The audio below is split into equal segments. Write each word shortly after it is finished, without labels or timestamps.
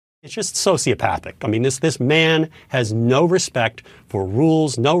It's just sociopathic. I mean, this man has no respect for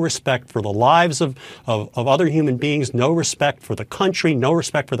rules, no respect for the lives of other human beings, no respect for the country, no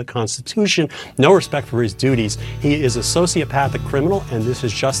respect for the Constitution, no respect for his duties. He is a sociopathic criminal, and this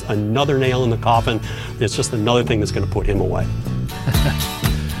is just another nail in the coffin. It's just another thing that's going to put him away.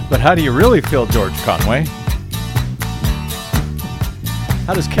 But how do you really feel, George Conway?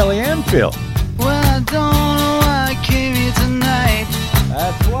 How does Kellyanne feel? Well, I don't know why I came here tonight.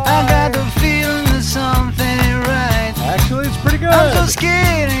 That's why. I got the feeling that something ain't right. Actually, it's pretty good. I'm so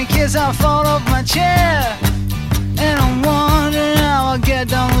scared in case I fall off my chair. And I'm wondering how I'll get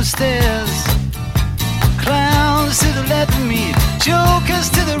down the stairs. Clowns to the left of me, jokers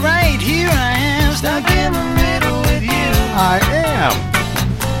to the right. Here I am, stuck in the middle with you. I am.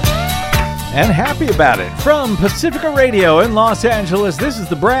 And happy about it. From Pacifica Radio in Los Angeles, this is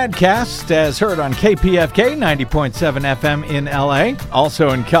the BradCast, as heard on KPFK 90.7 FM in LA. Also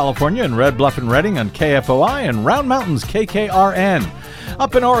in California in Red Bluff and Redding on KFOI, and Round Mountains KKRN.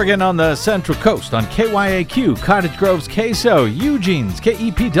 Up in Oregon on the Central Coast on KYAQ, Cottage Grove's KSO, Eugene's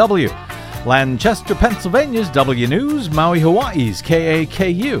KEPW, Lancaster, Pennsylvania's W News, Maui, Hawaii's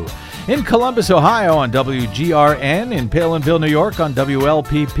KAKU. In Columbus, Ohio on WGRN, in Palinville, New York on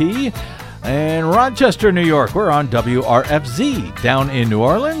WLPP, in Rochester, New York, we're on WRFZ. Down in New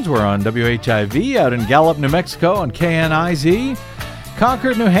Orleans, we're on WHIV. Out in Gallup, New Mexico, on KNIZ.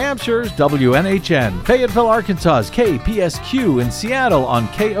 Concord, New Hampshire's WNHN. Fayetteville, Arkansas's KPSQ. In Seattle on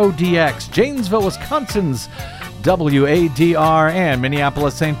KODX. Janesville, Wisconsin's WADR. And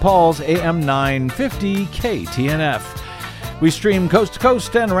Minneapolis, St. Paul's AM 950 KTNF. We stream coast to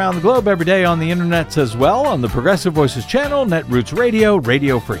coast and around the globe every day on the internets as well, on the Progressive Voices channel, Netroots Radio,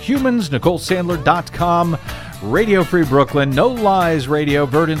 Radio for Humans, NicoleSandler.com, Radio Free Brooklyn, No Lies Radio,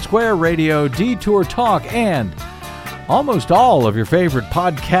 Verdant Square Radio, Detour Talk, and almost all of your favorite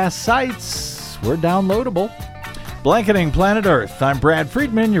podcast sites. We're downloadable. Blanketing Planet Earth. I'm Brad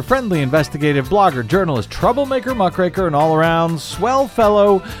Friedman, your friendly investigative blogger, journalist, troublemaker, muckraker, and all-around swell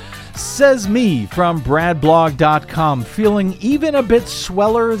fellow. Says me from bradblog.com, feeling even a bit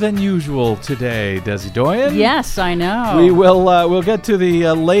sweller than usual today, Desi Doyen. Yes, I know. We will we'll get to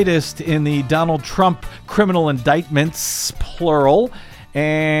the latest in the Donald Trump criminal indictments, plural,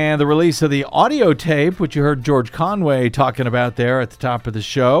 and the release of the audio tape, which you heard George Conway talking about there at the top of the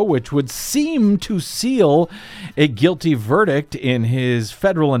show, which would seem to seal a guilty verdict in his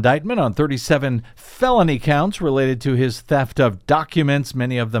federal indictment on 37 felony counts related to his theft of documents,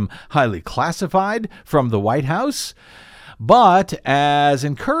 many of them highly classified, from the White House. But as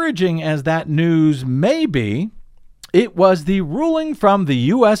encouraging as that news may be, it was the ruling from the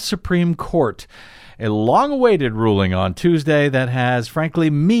U.S. Supreme Court. A long-awaited ruling on Tuesday that has,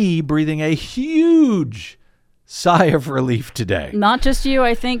 frankly, me breathing a huge sigh of relief today. Not just you,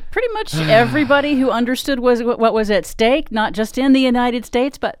 I think pretty much everybody who understood what was at stake, not just in the United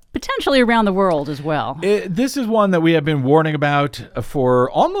States, but potentially around the world as well. This is one that we have been warning about for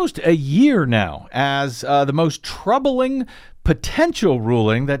almost a year now as the most troubling potential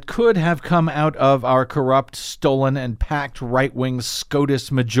ruling that could have come out of our corrupt, stolen, and packed right-wing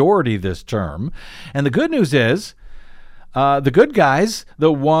SCOTUS majority this term. And the good news is, the good guys,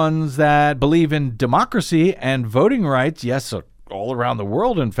 the ones that believe in democracy and voting rights, yes, all around the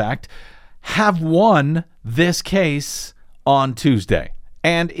world, in fact, have won this case on Tuesday.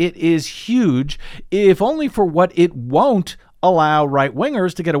 And it is huge, if only for what it won't allow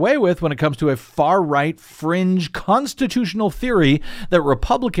right-wingers to get away with when it comes to a far-right fringe constitutional theory that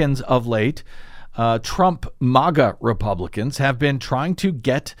Republicans of late, Trump MAGA Republicans, have been trying to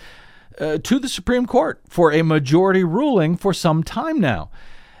get to the Supreme Court for a majority ruling for some time now.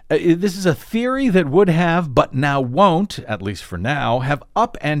 This is a theory that would have, but now won't, at least for now, have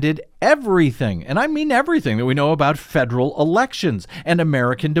upended everything, and I mean everything that we know about federal elections and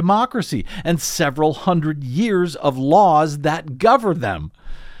American democracy and several hundred years of laws that govern them.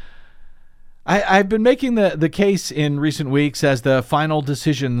 I've been making the case in recent weeks as the final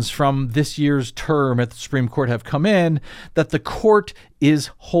decisions from this year's term at the Supreme Court have come in that the court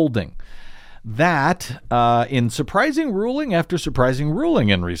is holding. That, in surprising ruling after surprising ruling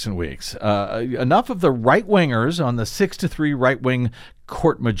in recent weeks, enough of the right-wingers on the 6-3 right-wing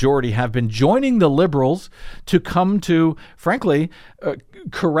court majority have been joining the liberals to come to, frankly,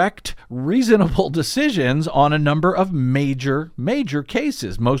 correct, reasonable decisions on a number of major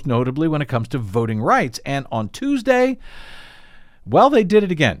cases, most notably when it comes to voting rights. And on Tuesday, well, they did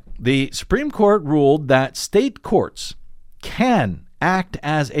it again. The Supreme Court ruled that state courts can act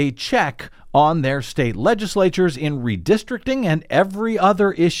as a check on their state legislatures in redistricting and every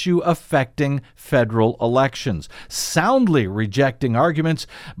other issue affecting federal elections, soundly rejecting arguments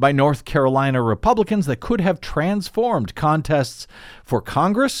by North Carolina Republicans that could have transformed contests for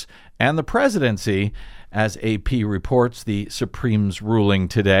Congress and the presidency. As AP reports the Supreme's ruling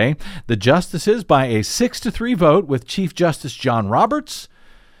today, the justices, by a 6-3 vote with Chief Justice John Roberts,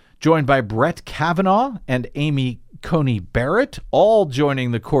 joined by Brett Kavanaugh and Amy Coney Barrett, all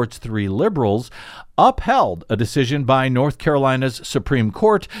joining the court's 3 liberals, upheld a decision by North Carolina's Supreme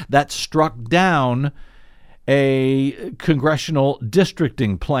Court that struck down a congressional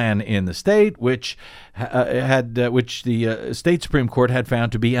districting plan in the state, which the state Supreme Court had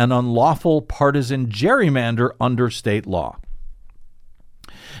found to be an unlawful partisan gerrymander under state law.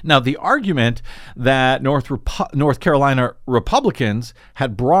 Now, the argument that North Carolina Republicans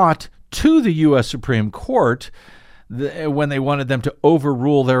had brought to the U.S. Supreme Court when they wanted them to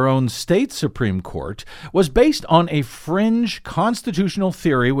overrule their own state Supreme Court was based on a fringe constitutional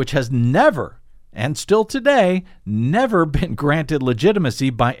theory which has never, and still today, never been granted legitimacy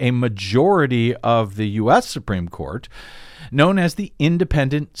by a majority of the U.S. Supreme Court, known as the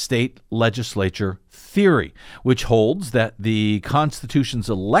independent state legislature theory, which holds that the Constitution's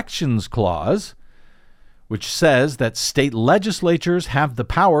Elections Clause, which says that state legislatures have the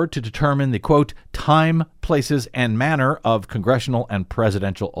power to determine the, quote, time, places, and manner of congressional and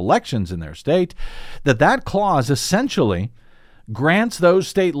presidential elections in their state, that clause essentially grants those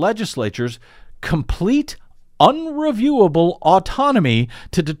state legislatures complete, unreviewable autonomy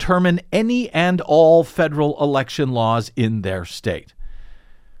to determine any and all federal election laws in their state.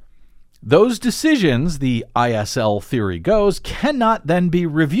 Those decisions, the ISL theory goes, cannot then be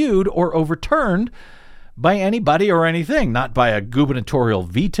reviewed or overturned by anybody or anything, not by a gubernatorial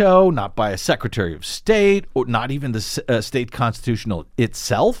veto, not by a Secretary of State, or not even the state constitutional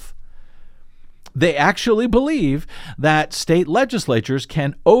itself. They actually believe that state legislatures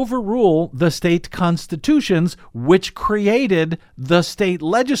can overrule the state constitutions which created the state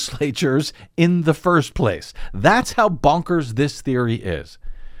legislatures in the first place. That's how bonkers this theory is.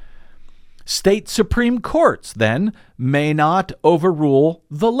 State Supreme Courts, then, may not overrule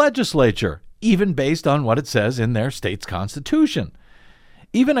the legislature, even based on what it says in their state's constitution.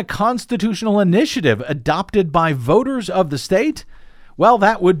 Even a constitutional initiative adopted by voters of the state, well,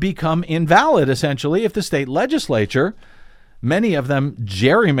 that would become invalid, essentially, if the state legislature, many of them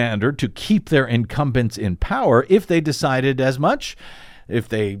gerrymandered to keep their incumbents in power, if they decided as much, if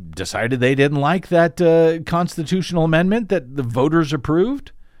they decided they didn't like that constitutional amendment that the voters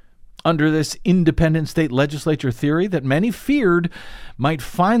approved, under this independent state legislature theory that many feared might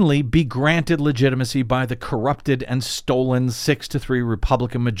finally be granted legitimacy by the corrupted and stolen 6-3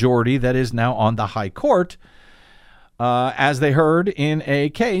 Republican majority that is now on the high court, as they heard in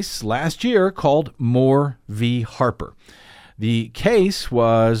a case last year called Moore v. Harper. The case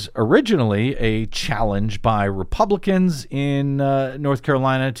was originally a challenge by Republicans in North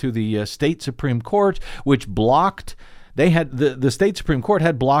Carolina to the state Supreme Court, which blocked. The state Supreme Court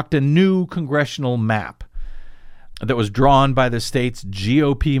had blocked a new congressional map that was drawn by the state's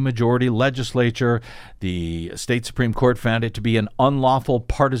GOP majority legislature. The state Supreme Court found it to be an unlawful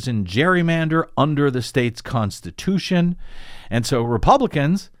partisan gerrymander under the state's constitution. And so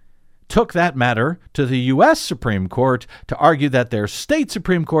Republicans took that matter to the U.S. Supreme Court to argue that their state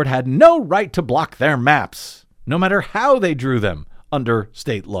Supreme Court had no right to block their maps, no matter how they drew them under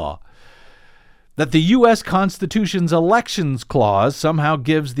state law. That the U.S. Constitution's Elections Clause somehow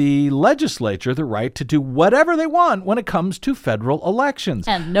gives the legislature the right to do whatever they want when it comes to federal elections.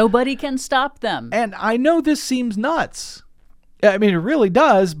 And nobody can stop them. And I know this seems nuts. I mean, it really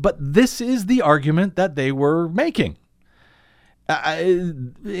does, but this is the argument that they were making.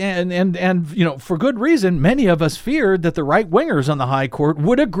 And you know, for good reason, many of us feared that the right-wingers on the high court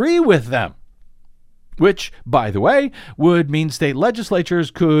would agree with them. Which, by the way, would mean state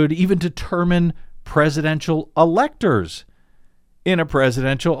legislatures could even determine presidential electors in a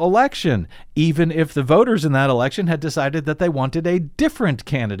presidential election, even if the voters in that election had decided that they wanted a different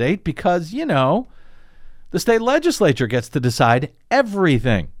candidate because, you know, the state legislature gets to decide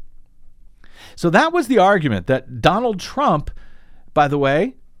everything. So that was the argument that Donald Trump, by the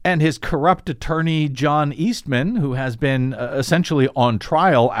way, and his corrupt attorney, John Eastman, who has been essentially on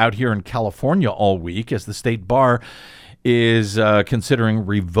trial out here in California all week as the state bar is considering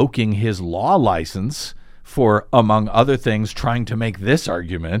revoking his law license for, among other things, trying to make this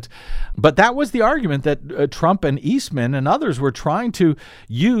argument. But that was the argument that Trump and Eastman and others were trying to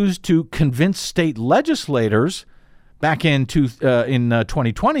use to convince state legislators back in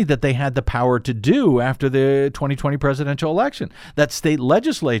 2020 that they had the power to do after the 2020 presidential election, that state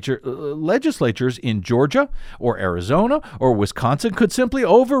legislatures in Georgia or Arizona or Wisconsin could simply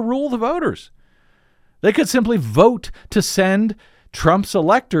overrule the voters. They could simply vote to send Trump's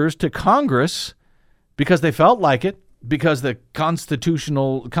electors to Congress because they felt like it, because the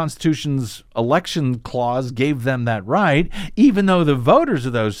Constitution's election clause gave them that right, even though the voters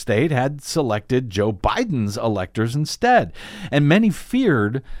of those states had selected Joe Biden's electors instead. And many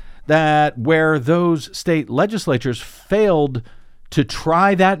feared that where those state legislatures failed to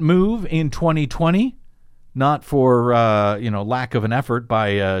try that move in 2020, not for lack of an effort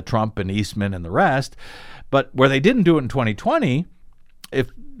by Trump and Eastman and the rest, but where they didn't do it in 2020, if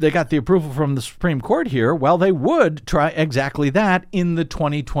they got the approval from the Supreme Court here, well, they would try exactly that in the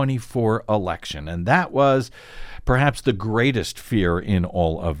 2024 election. And that was perhaps the greatest fear in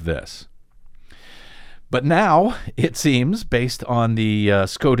all of this. But now, it seems, based on the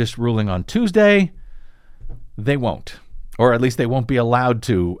SCOTUS ruling on Tuesday, they won't. Or at least they won't be allowed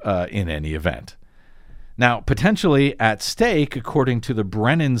to in any event. Now, potentially at stake, according to the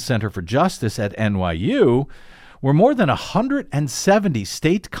Brennan Center for Justice at NYU, were more than 170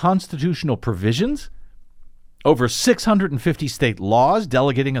 state constitutional provisions, over 650 state laws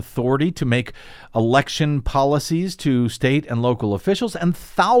delegating authority to make election policies to state and local officials, and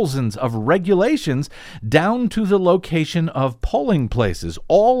thousands of regulations down to the location of polling places.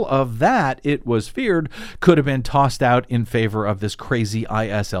 All of that, it was feared, could have been tossed out in favor of this crazy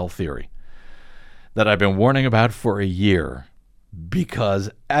ISL theory that I've been warning about for a year,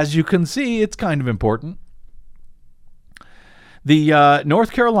 because, as you can see, it's kind of important. The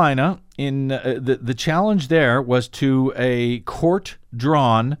North Carolina, in the challenge there was to a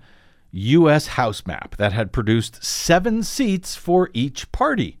court-drawn U.S. House map that had produced 7 seats for each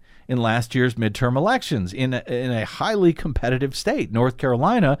party in last year's midterm elections in a highly competitive state. North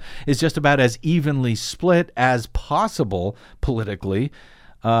Carolina is just about as evenly split as possible politically,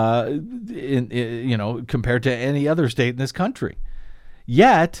 compared to any other state in this country.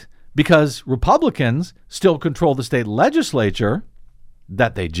 Yet, because Republicans still control the state legislature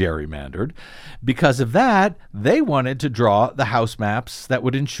that they gerrymandered, because of that, they wanted to draw the House maps that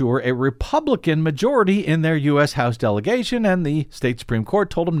would ensure a Republican majority in their U.S. House delegation, and the state Supreme Court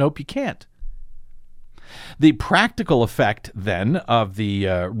told them, nope, you can't. The practical effect, then, of the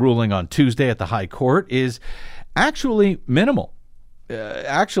ruling on Tuesday at the High Court is actually minimal.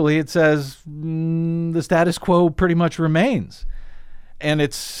 Actually, it says the status quo pretty much remains. And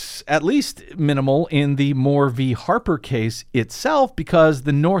it's at least minimal in the Moore v. Harper case itself, because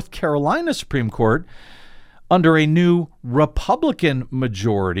the North Carolina Supreme Court, under a new Republican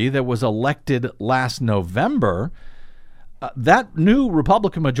majority that was elected last November, that new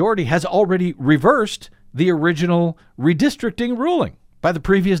Republican majority has already reversed the original redistricting ruling by the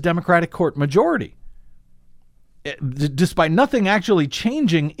previous Democratic court majority. Despite nothing actually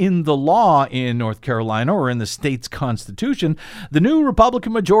changing in the law in North Carolina or in the state's constitution, the new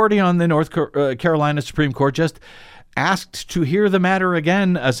Republican majority on the North Carolina Supreme Court just asked to hear the matter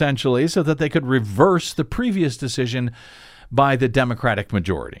again, essentially, so that they could reverse the previous decision by the Democratic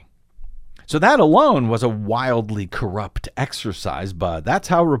majority. So that alone was a wildly corrupt exercise, but that's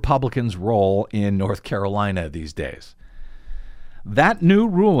how Republicans roll in North Carolina these days. That new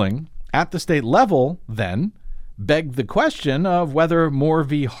ruling at the state level, then, begged the question of whether Moore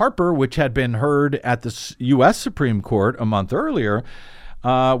v. Harper, which had been heard at the U.S. Supreme Court a month earlier,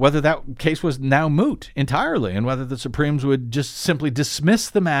 whether that case was now moot entirely, and whether the Supremes would just simply dismiss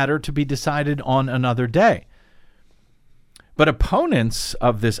the matter to be decided on another day. But opponents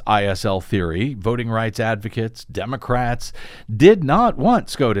of this ISL theory, voting rights advocates, Democrats, did not want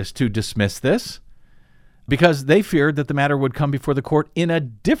SCOTUS to dismiss this, because they feared that the matter would come before the court in a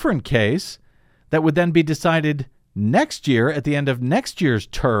different case that would then be decided next year at the end of next year's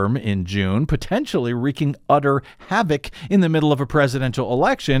term in June, potentially wreaking utter havoc in the middle of a presidential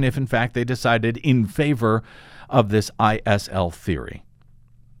election if, in fact, they decided in favor of this ISL theory.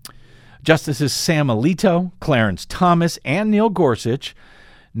 Justices Sam Alito, Clarence Thomas, and Neil Gorsuch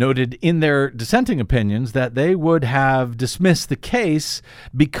noted in their dissenting opinions that they would have dismissed the case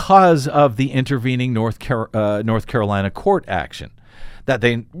because of the intervening North Carolina court action, that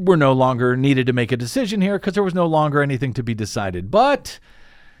they were no longer needed to make a decision here because there was no longer anything to be decided. But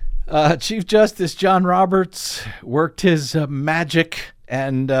Chief Justice John Roberts worked his magic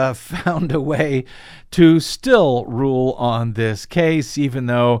and found a way to still rule on this case, even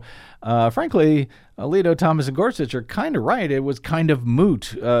though, frankly, Alito, Thomas, and Gorsuch are kind of right. It was kind of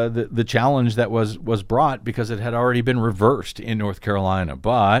moot, the challenge that was brought, because it had already been reversed in North Carolina.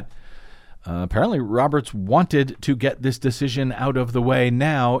 But Apparently, Roberts wanted to get this decision out of the way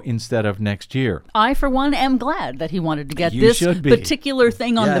now instead of next year. I, for one, am glad that he wanted to get You this should be. particular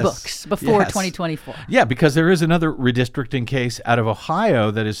thing on the Yes. books before Yes. 2024. Yeah, because there is another redistricting case out of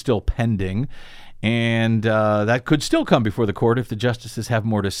Ohio that is still pending, and that could still come before the court if the justices have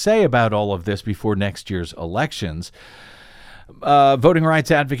more to say about all of this before next year's elections. Voting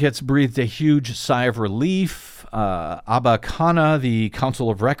rights advocates breathed a huge sigh of relief. Abba Khanna, the counsel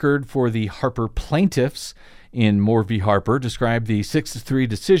of record for the Harper plaintiffs in Moore v. Harper, described the 6-3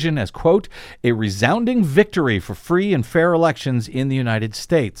 decision as, quote, a resounding victory for free and fair elections in the United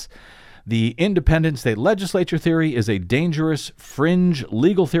States. The independent state legislature theory is a dangerous fringe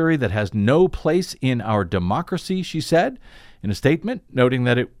legal theory that has no place in our democracy, she said in a statement, noting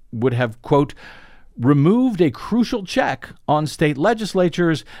that it would have, quote, removed a crucial check on state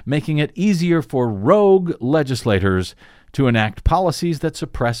legislatures, making it easier for rogue legislators to enact policies that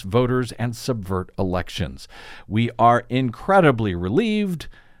suppress voters and subvert elections. We are incredibly relieved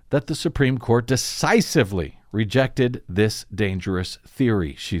that the Supreme Court decisively rejected this dangerous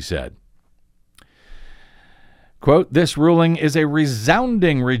theory, she said. Quote, this ruling is a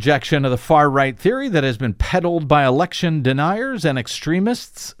resounding rejection of the far-right theory that has been peddled by election deniers and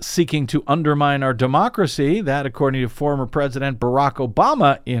extremists seeking to undermine our democracy. That, according to former President Barack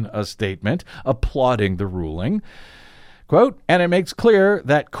Obama in a statement applauding the ruling. Quote, and it makes clear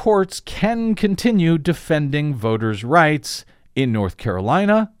that courts can continue defending voters' rights in North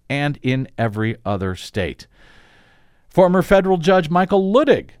Carolina and in every other state. Former federal judge Michael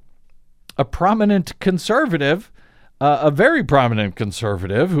Luttig, a prominent conservative, a very prominent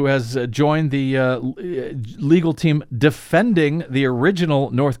conservative who has joined the legal team defending the original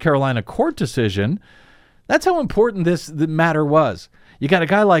North Carolina court decision. That's how important the matter was. You got a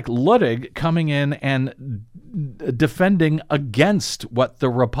guy like Luttig coming in and defending against what the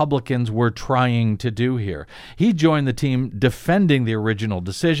Republicans were trying to do here. He joined the team defending the original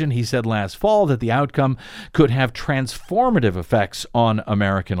decision. He said last fall that the outcome could have transformative effects on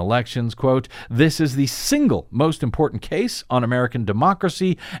American elections. Quote, this is the single most important case on American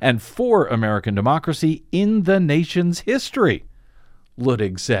democracy and for American democracy in the nation's history,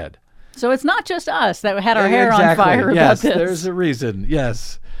 Luttig said. So it's not just us that had our hair on fire about this. There's a reason.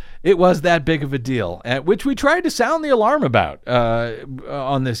 Yes. It was that big of a deal, which we tried to sound the alarm about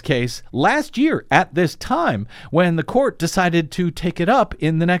on this case last year at this time when the court decided to take it up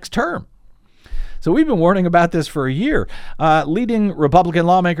in the next term. So we've been warning about this for a year. Leading Republican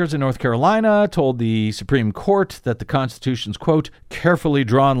lawmakers in North Carolina told the Supreme Court that the Constitution's, quote, carefully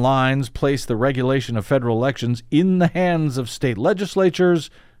drawn lines place the regulation of federal elections in the hands of state legislatures,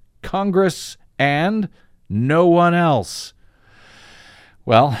 Congress, and no one else.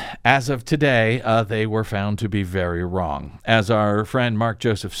 Well, as of today, they were found to be very wrong. As our friend Mark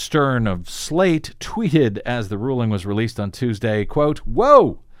Joseph Stern of Slate tweeted as the ruling was released on Tuesday, quote,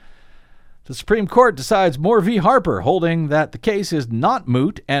 whoa! The Supreme Court decides Moore v. Harper, holding that the case is not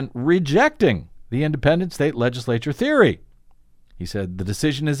moot and rejecting the independent state legislature theory. He said the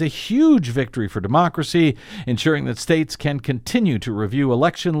decision is a huge victory for democracy, ensuring that states can continue to review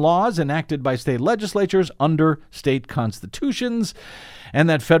election laws enacted by state legislatures under state constitutions, and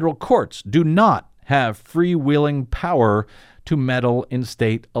that federal courts do not have freewheeling power to meddle in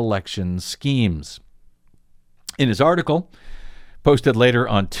state election schemes. In his article, posted later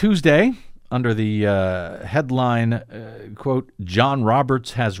on Tuesday, under the headline, quote, John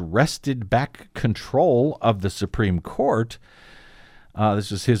Roberts has wrested back control of the Supreme Court.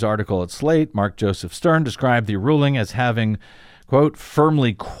 This is his article at Slate. Mark Joseph Stern described the ruling as having, quote,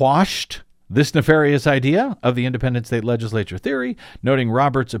 firmly quashed this nefarious idea of the independent state legislature theory, noting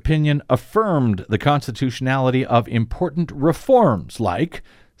Roberts' opinion affirmed the constitutionality of important reforms like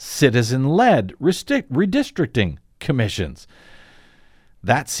citizen-led redistricting commissions.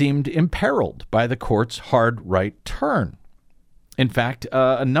 That seemed imperiled by the court's hard right turn. In fact,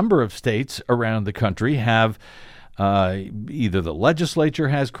 a number of states around the country have either the legislature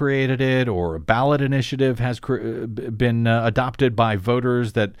has created it or a ballot initiative has been adopted by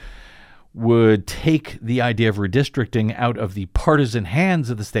voters that would take the idea of redistricting out of the partisan hands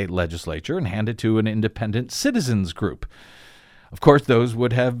of the state legislature and hand it to an independent citizens group. Of course, those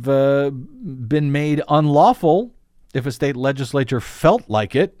would have been made unlawful if a state legislature felt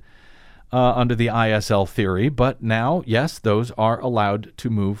like it under the ISL theory. But now, yes, those are allowed to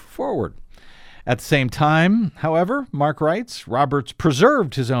move forward. At the same time, however, Mark writes, Roberts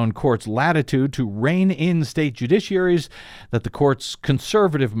preserved his own court's latitude to rein in state judiciaries that the court's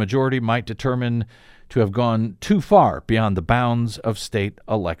conservative majority might determine to have gone too far beyond the bounds of state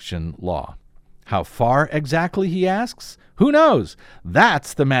election law. How far exactly, he asks? Who knows?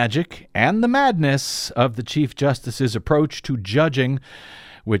 That's the magic and the madness of the Chief Justice's approach to judging,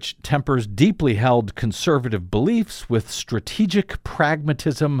 which tempers deeply held conservative beliefs with strategic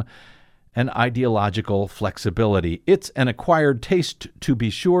pragmatism and ideological flexibility. It's an acquired taste, to be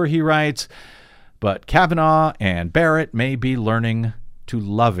sure, he writes, but Kavanaugh and Barrett may be learning to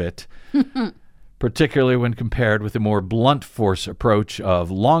love it, particularly when compared with the more blunt force approach of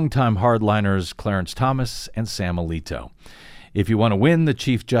longtime hardliners Clarence Thomas and Sam Alito. If you want to win the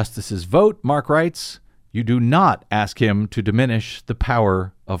Chief Justice's vote, Mark writes, you do not ask him to diminish the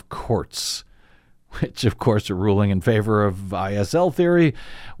power of courts, which, of course, a ruling in favor of ISL theory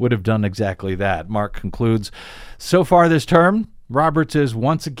would have done exactly that. Mark concludes, so far this term, Roberts is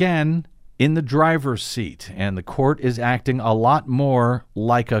once again in the driver's seat, and the court is acting a lot more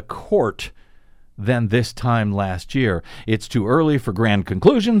like a court than this time last year. It's too early for grand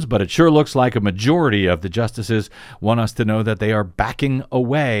conclusions, but it sure looks like a majority of the justices want us to know that they are backing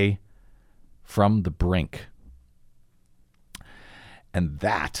away from the brink. And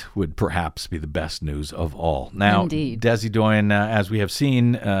that would perhaps be the best news of all. Now, Indeed. Desi Doyen, as we have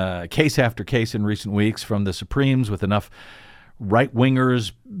seen case after case in recent weeks from the Supremes, with enough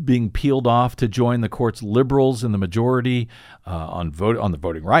right-wingers being peeled off to join the court's liberals in the majority on the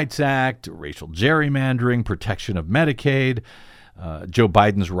Voting Rights Act, racial gerrymandering, protection of Medicaid, Joe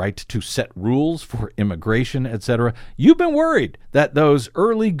Biden's right to set rules for immigration, etc. You've been worried that those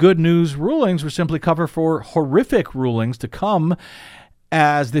early good news rulings were simply cover for horrific rulings to come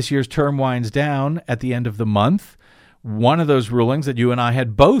as this year's term winds down at the end of the month. One of those rulings that you and I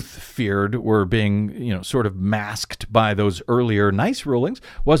had both feared were being, sort of masked by those earlier nice rulings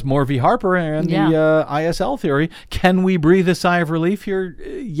was Moore v. Harper and the ISL theory. Can we breathe a sigh of relief here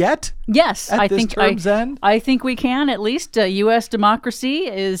yet? Yes, I think I think we can. At least U.S. democracy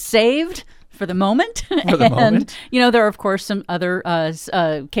is saved for the moment. moment. There are, of course, some other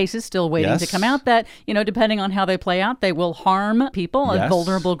cases still waiting to come out that, depending on how they play out, they will harm people and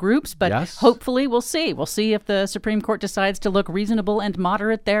vulnerable groups. But hopefully we'll see. We'll see if the Supreme Court decides to look reasonable and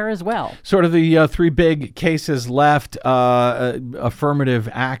moderate there as well. Sort of the three big cases left, affirmative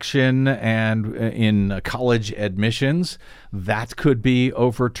action and in college admissions, that could be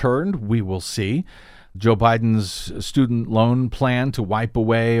overturned. We will see. Joe Biden's student loan plan to wipe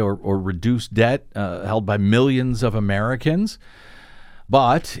away or reduce debt held by millions of Americans.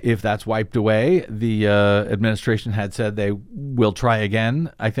 But if that's wiped away, the administration had said they will try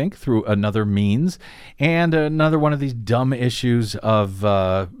again, I think, through another means. And another one of these dumb issues of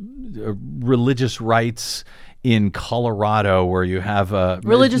religious rights in Colorado, where you have a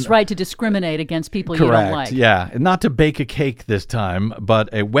religious right to discriminate against people you don't like. Yeah, not to bake a cake this time, but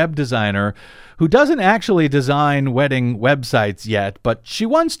a web designer who doesn't actually design wedding websites yet, but she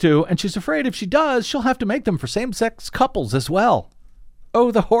wants to, and she's afraid if she does, she'll have to make them for same-sex couples as well. Oh,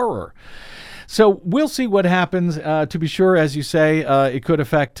 the horror. So we'll see what happens. To be sure, as you say, it could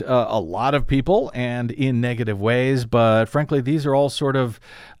affect a lot of people and in negative ways. But frankly, these are all sort of,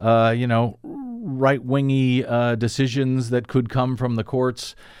 right-wingy decisions that could come from the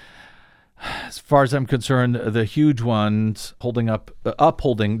courts. As far as I'm concerned, the huge ones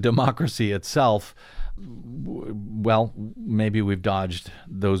upholding democracy itself, well, maybe we've dodged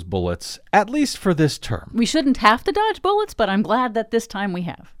those bullets, at least for this term. We shouldn't have to dodge bullets, but I'm glad that this time we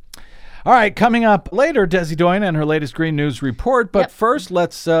have. All right, coming up later, Desi Doyen and her latest Green News report. But first,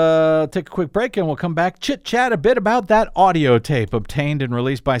 let's take a quick break, and we'll come back, chit-chat a bit about that audio tape obtained and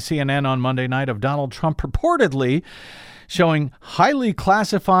released by CNN on Monday night of Donald Trump purportedly showing highly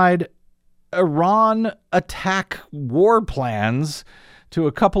classified Iran attack war plans to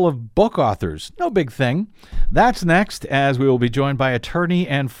a couple of book authors. No big thing. That's next, as we will be joined by attorney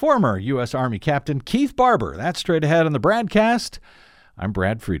and former U.S. Army Captain Keith Barber. That's straight ahead on the BradCast. I'm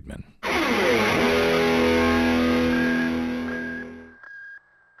Brad Friedman.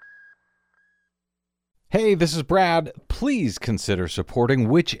 Hey, this is Brad. Please consider supporting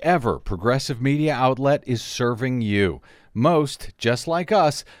whichever progressive media outlet is serving you. Most, just like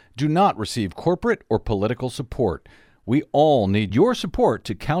us, do not receive corporate or political support. We all need your support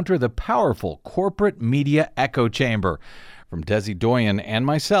to counter the powerful corporate media echo chamber. From Desi Doyen and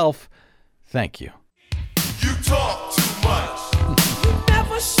myself, thank you. You talk too much. You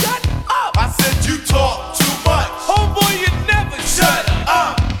never shut up. I said you talk too much. Homeboy, you never shut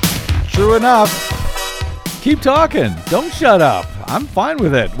up. True enough. Keep talking. Don't shut up. I'm fine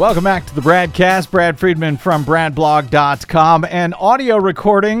with it. Welcome back to the BradCast. Brad Friedman from BradBlog.com. An audio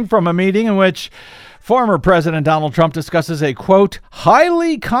recording from a meeting in which Former President Donald Trump discusses a, quote,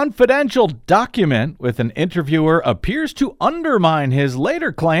 highly confidential document with an interviewer appears to undermine his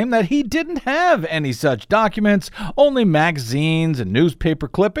later claim that he didn't have any such documents, only magazines and newspaper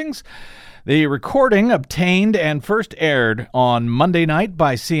clippings. The recording, obtained and first aired on Monday night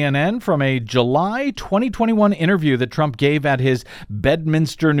by CNN from a July 2021 interview that Trump gave at his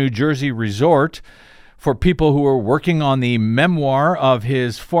Bedminster, New Jersey resort for people who are working on the memoir of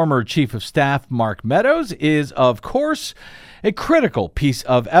his former chief of staff, Mark Meadows, is, of course, a critical piece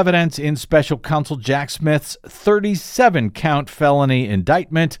of evidence in Special Counsel Jack Smith's 37-count felony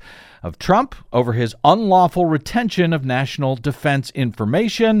indictment of Trump over his unlawful retention of national defense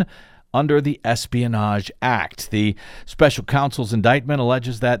information under the Espionage Act. The special counsel's indictment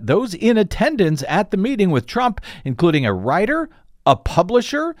alleges that those in attendance at the meeting with Trump, including a writer, a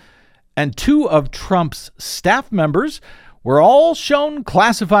publisher, and 2 of Trump's staff members, were all shown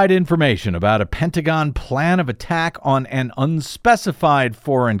classified information about a Pentagon plan of attack on an unspecified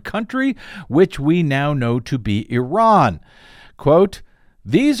foreign country, which we now know to be Iran. Quote,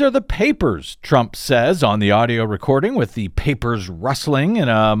 these are the papers, Trump says on the audio recording, with the papers rustling in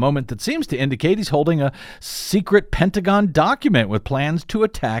a moment that seems to indicate he's holding a secret Pentagon document with plans to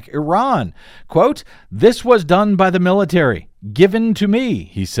attack Iran. Quote, this was done by the military, given to me,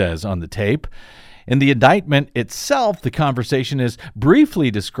 he says on the tape. In the indictment itself, the conversation is briefly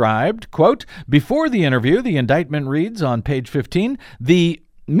described. Quote, before the interview, the indictment reads on page 15, the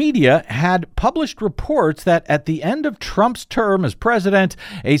media had published reports that at the end of Trump's term as president,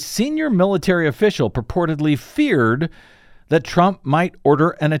 a senior military official purportedly feared that Trump might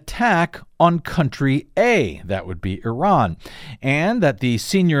order an attack on country A, that would be Iran, and that the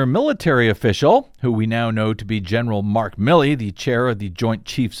senior military official, who we now know to be General Mark Milley, the chair of the Joint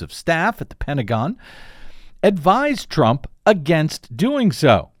Chiefs of Staff at the Pentagon, advised Trump against doing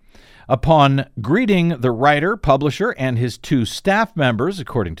so. Upon greeting the writer, publisher, and his 2 staff members,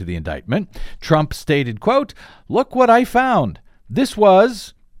 according to the indictment, Trump stated, quote, look what I found. This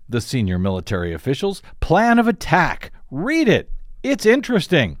was the senior military official's plan of attack. Read it. It's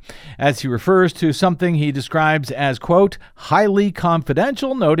interesting, as he refers to something he describes as, quote, highly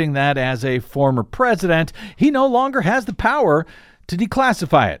confidential, noting that as a former president, he no longer has the power to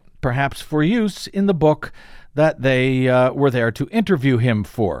declassify it, perhaps for use in the book that they were there to interview him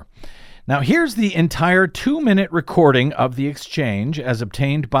for. Now, here's the entire 2-minute recording of the exchange as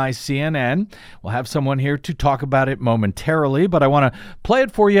obtained by CNN. We'll have someone here to talk about it momentarily, but I want to play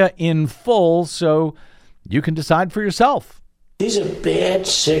it for you in full so you can decide for yourself. These are bad,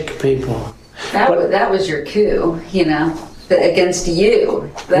 sick people. That was your coup, against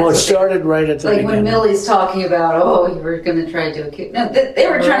you. Well, it started right at the beginning. Like when Milley's talking about, you were going to try to do a coup. No, they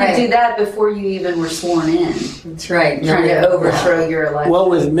were trying to do that before you even were sworn in. That's right. Trying to overthrow your election. Well,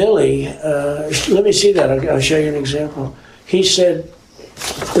 with Milley, let me see that. I'll show you an example. He said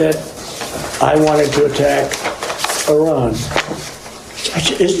that I wanted to attack Iran.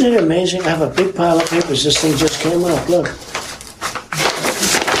 Isn't it amazing? I have a big pile of papers. This thing just came up. Look.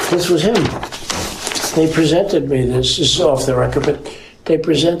 This was him. They presented me this. This is off the record, but they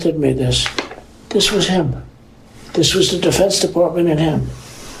presented me this. This was him. This was the Defense Department and him.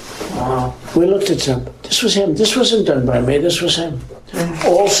 Wow. We looked at him. This was him. This wasn't done by me. This was him.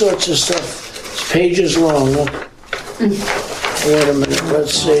 All sorts of stuff. It's pages long. Look. Wait a minute.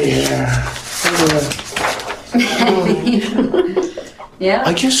 Let's see here. Yeah.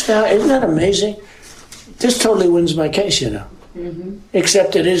 I just found, isn't that amazing? This totally wins my case, Mm-hmm.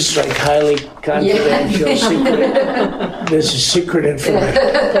 Except it is like highly confidential, secret. This is secret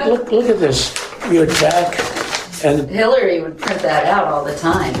information. But look at this. You attack, and Hillary would print that out all the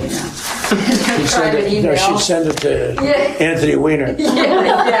time, she'd send it to Anthony Weiner,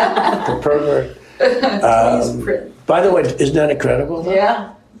 the pervert. By the way, isn't that incredible? Though?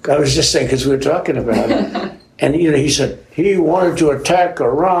 Yeah. I was just saying because we were talking about it, and he said he wanted to attack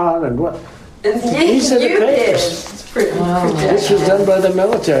Iran and what. These are the papers. This was done by the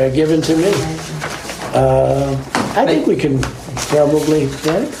military, given to me. I think we can probably,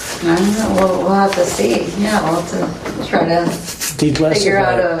 right? I don't know. We'll have to see. Yeah, we'll have to try to figure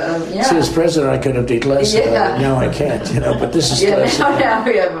out See, as president, I could have declassified it. Now I can't, but this is classified. Now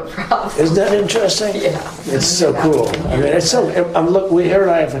we have a problem. Isn't that interesting? Yeah. It's so cool. I mean, it's so, look, here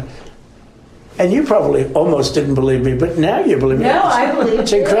I have, and you probably almost didn't believe me, but now you believe me. No, I believe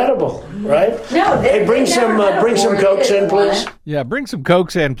It's incredible, right? No, hey, bring some Cokes in, please. Yeah, bring some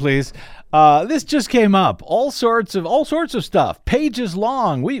Cokes in, please. This just came up. All sorts of stuff. Pages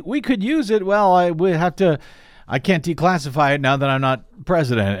long. We could use it. Well, I can't declassify it now that I'm not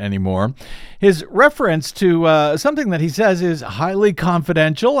president anymore. His reference to something that he says is highly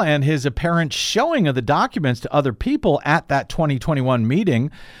confidential and his apparent showing of the documents to other people at that 2021 meeting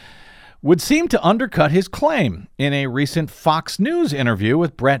would seem to undercut his claim in a recent Fox News interview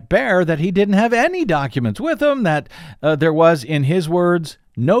with Bret Baier that he didn't have any documents with him, that there was, in his words,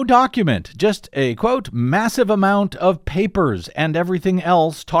 no document, just a, quote, massive amount of papers and everything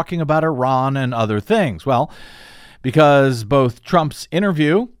else talking about Iran and other things. Well, because both Trump's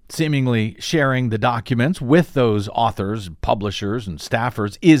interview, seemingly sharing the documents with those authors, publishers, and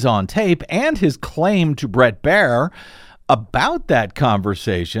staffers, is on tape, and his claim to Bret Baier about that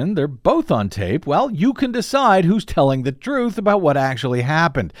conversation, they're both on tape. Well, you can decide who's telling the truth about what actually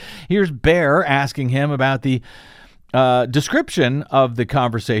happened. Here's Baier asking him about the description of the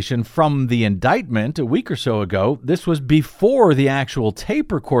conversation from the indictment a week or so ago. This was before the actual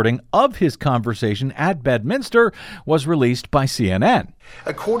tape recording of his conversation at Bedminster was released by CNN.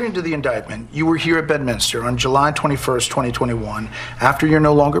 According to the indictment, you were here at Bedminster on July 21st, 2021, after you're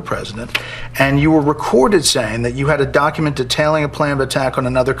no longer president, and you were recorded saying that you had a document detailing a plan of attack on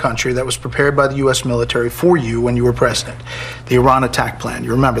another country that was prepared by the U.S. military for you when you were president. The Iran attack plan.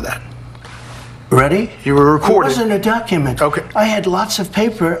 You remember that? Ready? You were recorded. It wasn't a document. Okay. I had lots of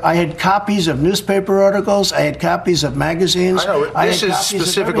paper. I had copies of newspaper articles. I had copies of magazines. I know. This is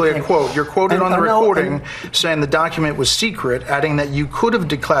specifically a quote. You're quoted on the recording saying the document was secret, adding that you could have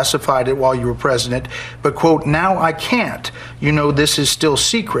declassified it while you were president, but, quote, now I can't. You know this is still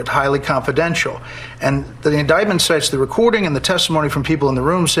secret, highly confidential. And the indictment cites the recording and the testimony from people in the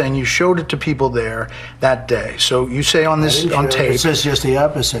room saying you showed it to people there that day. So you say on this on tape, it says just the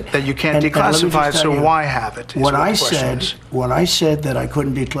opposite, that you can't declassify it. So why have it? When I said that I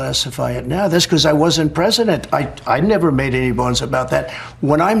couldn't declassify it now, that's because I wasn't president. I never made any bones about that.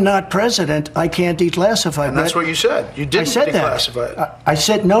 When I'm not president, I can't declassify. And that's what you said. You didn't declassify it. I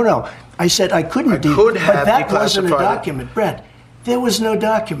said no. I said I couldn't. But that wasn't a document, Brett. There was no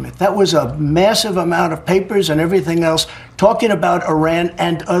document. That was a massive amount of papers and everything else talking about Iran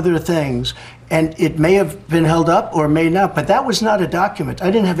and other things. And it may have been held up or may not, but that was not a document.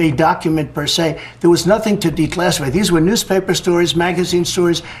 I didn't have a document per se. There was nothing to declassify. These were newspaper stories, magazine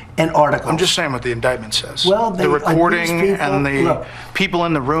stories, and articles. I'm just saying what the indictment says. Well, the recording and the people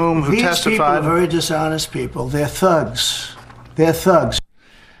in the room who testified. These people are very dishonest people. They're thugs. They're thugs.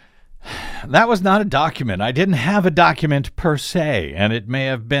 That was not a document. I didn't have a document per se, and it may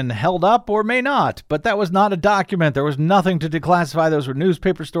have been held up or may not, but that was not a document. There was nothing to declassify. Those were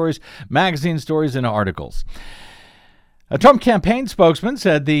newspaper stories, magazine stories, and articles. A Trump campaign spokesman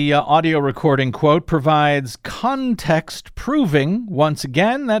said the audio recording, quote, provides context proving once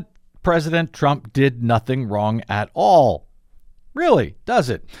again that President Trump did nothing wrong at all. Really,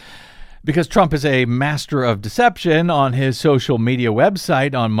 does it? Because Trump is a master of deception, on his social media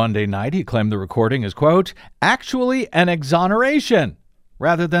website on Monday night, he claimed the recording is, quote, actually an exoneration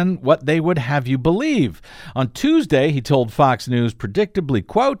rather than what they would have you believe. On Tuesday, he told Fox News predictably,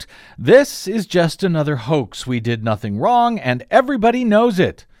 quote, this is just another hoax. We did nothing wrong and everybody knows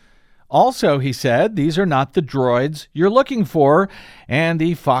it. Also, he said, these are not the droids you're looking for, and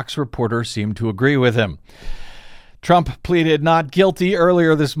the Fox reporter seemed to agree with him. Trump pleaded not guilty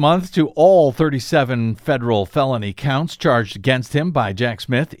earlier this month to all 37 federal felony counts charged against him by Jack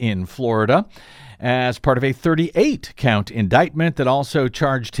Smith in Florida as part of a 38-count indictment that also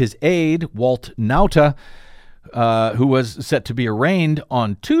charged his aide, Walt Nauta, who was set to be arraigned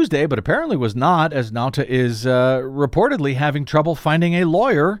on Tuesday, but apparently was not, as Nauta is reportedly having trouble finding a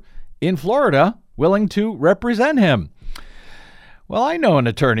lawyer in Florida willing to represent him. Well, I know an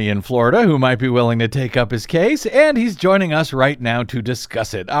attorney in Florida who might be willing to take up his case, and he's joining us right now to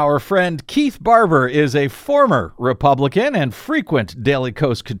discuss it. Our friend Keith Barber is a former Republican and frequent Daily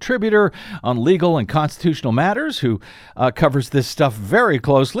Kos contributor on legal and constitutional matters who covers this stuff very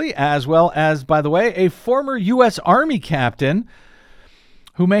closely, as well as, by the way, a former U.S. Army captain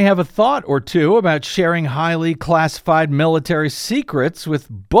who may have a thought or two about sharing highly classified military secrets with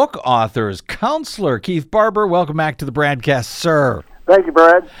book authors. Counselor Keith Barber, welcome back to the BradCast, sir. Thank you,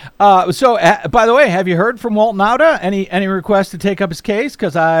 Brad. So, by the way, have you heard from Walt Nauta? Any requests to take up his case?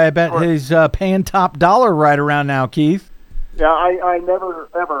 Because I bet he's paying top dollar right around now, Keith. Yeah, I never,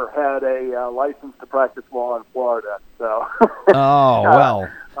 ever had a license to practice law in Florida, so... Oh, well...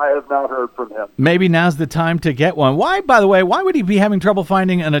 I have not heard from him. Maybe now's the time to get one. Why, by the way, why would he be having trouble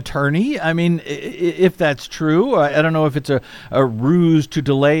finding an attorney? I mean, if that's true, I don't know if it's a ruse to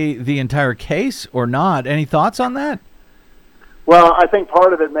delay the entire case or not. Any thoughts on that? Well, I think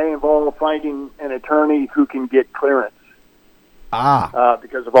part of it may involve finding an attorney who can get clearance.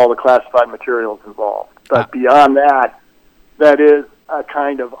 because of all the classified materials involved. But beyond that, that is a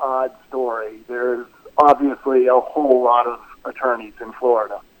kind of odd story. There's obviously a whole lot of attorneys in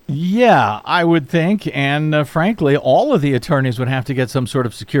Florida. Yeah, I would think, and frankly, all of the attorneys would have to get some sort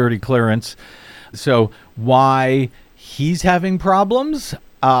of security clearance. So why he's having problems,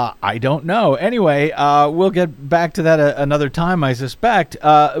 I don't know. Anyway, we'll get back to that another time, I suspect.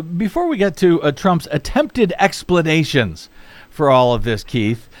 Before we get to Trump's attempted explanations for all of this,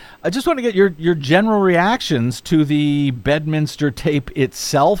 Keith, I just want to get your general reactions to the Bedminster tape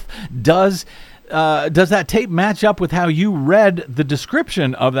itself. Does that tape match up with how you read the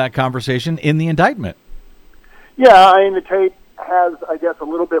description of that conversation in the indictment? Yeah, I mean, the tape has, I guess, a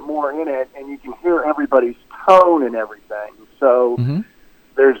little bit more in it, and you can hear everybody's tone and everything. So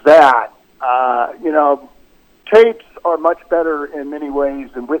there's that. Tapes are much better in many ways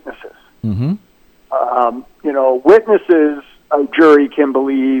than witnesses. Witnesses, a jury can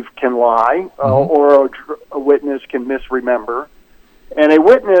believe can lie, or a witness can misremember. And a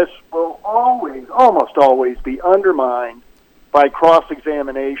witness will almost always be undermined by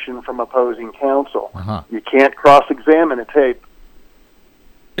cross-examination from opposing counsel. You can't cross-examine a tape.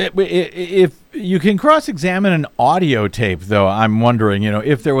 If you can cross-examine an audio tape, though, I'm wondering,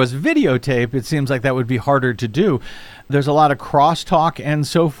 if there was videotape, it seems like that would be harder to do. There's a lot of crosstalk and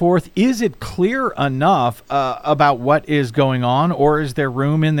so forth. Is it clear enough about what is going on, or is there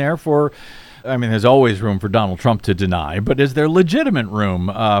room in there for... I mean, there's always room for Donald Trump to deny, but is there legitimate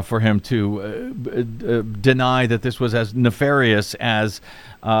room for him to deny that this was as nefarious as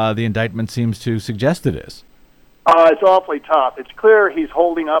the indictment seems to suggest it is? It's awfully tough. It's clear he's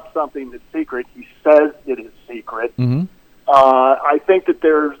holding up something that's secret. He says it is secret. I think that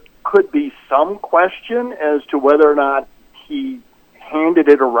there could be some question as to whether or not he handed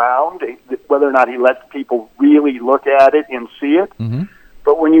it around, whether or not he lets people really look at it and see it.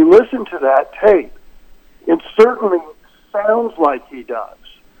 But when you listen to that tape, it certainly sounds like he does.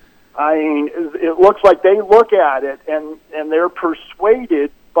 I mean, it looks like they look at it and they're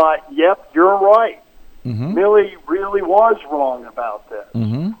persuaded by, yep, you're right. Millie really was wrong about this.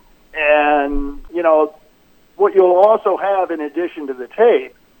 And, what you'll also have in addition to the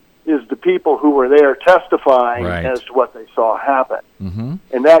tape is the people who were there testifying as to what they saw happen.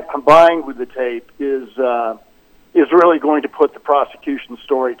 And that combined with the tape is really going to put the prosecution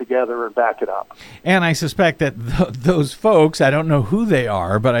story together and back it up. And I suspect that those folks, I don't know who they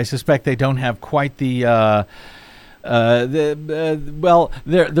are, but I suspect they don't have quite they're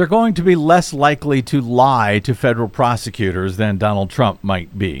going to be less likely to lie to federal prosecutors than Donald Trump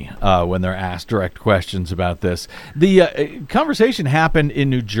might be when they're asked direct questions about this. The conversation happened in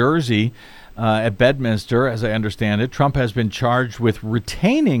New Jersey. At Bedminster, as I understand it, Trump has been charged with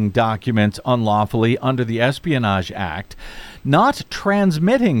retaining documents unlawfully under the Espionage Act, not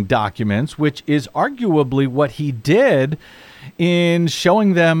transmitting documents, which is arguably what he did in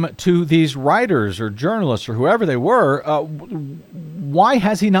showing them to these writers or journalists or whoever they were. Why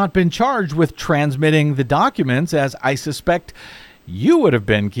has he not been charged with transmitting the documents, as I suspect you would have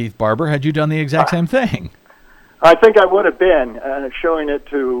been, Keith Barber, had you done the exact same thing? I think I would have been showing it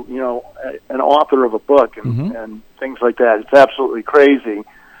to, an author of a book and things like that. It's absolutely crazy.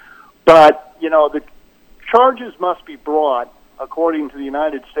 But, the charges must be brought according to the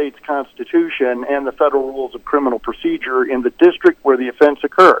United States Constitution and the Federal Rules of Criminal Procedure in the district where the offense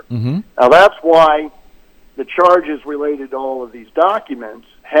occurred. Now, that's why the charges related to all of these documents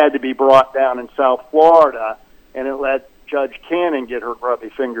had to be brought down in South Florida, and it let Judge Cannon get her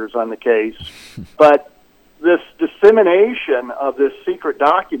grubby fingers on the case. But this dissemination of this secret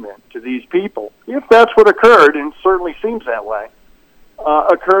document to these people, if that's what occurred, and it certainly seems that way,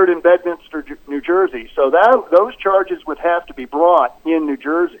 occurred in Bedminster, New Jersey. So those charges would have to be brought in New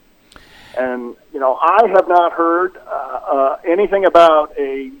Jersey. And, I have not heard anything about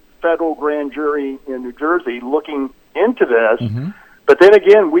a federal grand jury in New Jersey looking into this. But then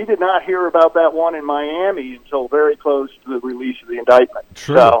again, we did not hear about that one in Miami until very close to the release of the indictment.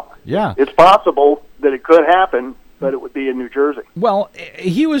 True. So yeah, it's possible that it could happen, but it would be in New Jersey. Well,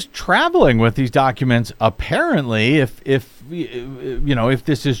 he was traveling with these documents, apparently, if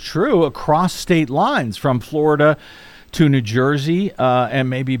this is true, across state lines from Florida to New Jersey and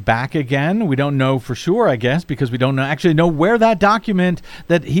maybe back again. We don't know for sure, I guess, because we don't actually know where that document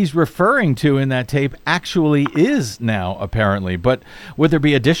that he's referring to in that tape actually is now, apparently. But would there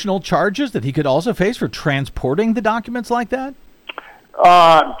be additional charges that he could also face for transporting the documents like that?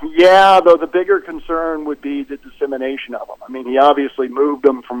 Yeah, though the bigger concern would be the dissemination of them. I mean, he obviously moved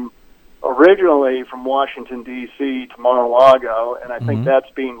them originally from Washington, D.C. to Mar-a-Lago, and I think that's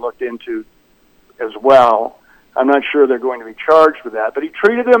being looked into as well. I'm not sure they're going to be charged with that. But he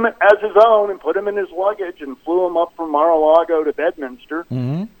treated him as his own and put him in his luggage and flew him up from Mar-a-Lago to Bedminster,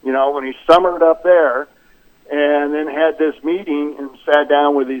 when he summered up there, and then had this meeting and sat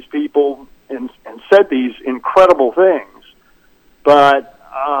down with these people and said these incredible things. But,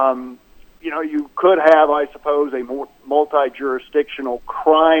 you could have, I suppose, a multi-jurisdictional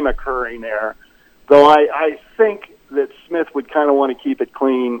crime occurring there, though I think that Smith would kind of want to keep it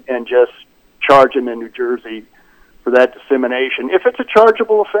clean and just charge him in New Jersey for that dissemination, if it's a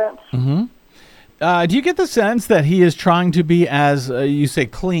chargeable offense. Mm-hmm. Do you get the sense that he is trying to be as, you say,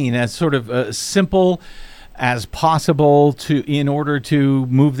 clean, as sort of simple as possible in order to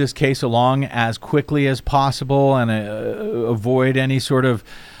move this case along as quickly as possible and avoid any sort of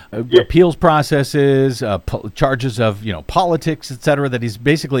appeals processes, charges of politics, etc., that he's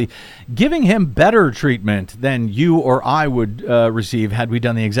basically giving him better treatment than you or I would receive had we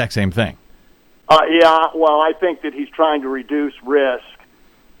done the exact same thing? I think that he's trying to reduce risk.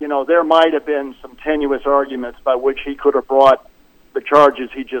 There might have been some tenuous arguments by which he could have brought the charges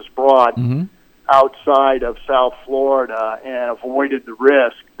he just brought outside of South Florida and avoided the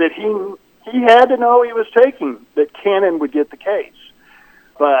risk that he had to know he was taking, that Cannon would get the case.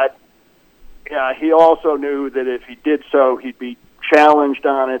 But he also knew that if he did so, he'd be challenged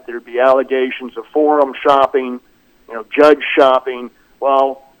on it. There'd be allegations of forum shopping, judge shopping.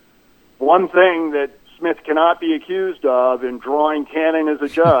 Well, one thing that Smith cannot be accused of in drawing Cannon as a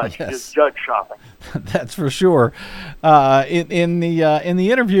judge is judge shopping. That's for sure. In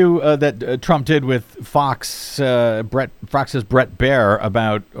the interview that Trump did with Fox's Brett Baer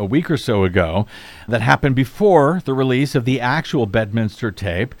about a week or so ago, that happened before the release of the actual Bedminster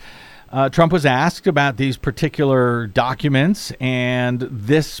tape, Trump was asked about these particular documents and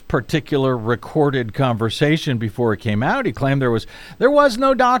this particular recorded conversation before it came out. He claimed there was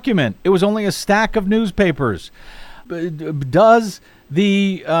no document. It was only a stack of newspapers. Does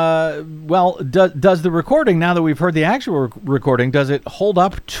the recording, now that we've heard the actual recording, does it hold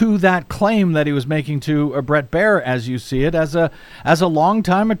up to that claim that he was making to Brett Baer, as you see it, as a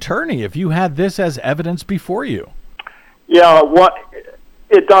longtime attorney? If you had this as evidence before you,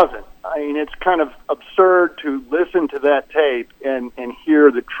 it doesn't. I mean, it's kind of absurd to listen to that tape and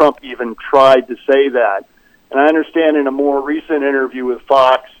hear that Trump even tried to say that. And I understand in a more recent interview with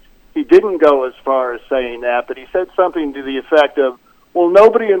Fox, he didn't go as far as saying that, but he said something to the effect of, well,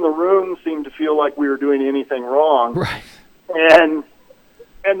 nobody in the room seemed to feel like we were doing anything wrong. Right. And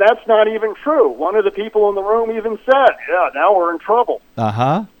that's not even true. One of the people in the room even said, now we're in trouble.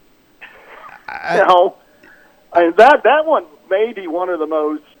 Uh-huh. That one may be one of the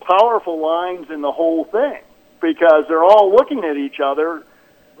most powerful lines in the whole thing, because they're all looking at each other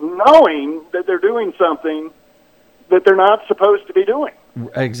knowing that they're doing something that they're not supposed to be doing.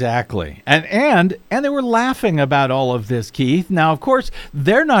 Exactly. And they were laughing about all of this, Keith. Now, of course,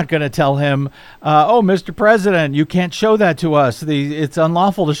 they're not going to tell him, Mr. President, you can't show that to us. It's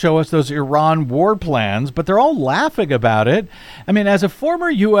unlawful to show us those Iran war plans, but they're all laughing about it. I mean, as a former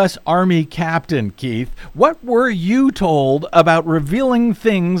U.S. Army captain, Keith, what were you told about revealing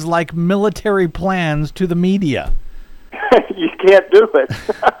things like military plans to the media? You can't do it.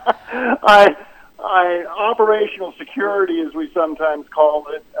 Operational security, as we sometimes called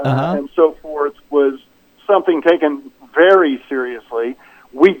it, and so forth, was something taken very seriously.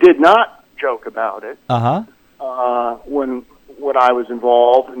 We did not joke about it when I was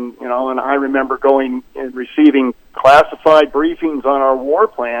involved, and I remember going and receiving classified briefings on our war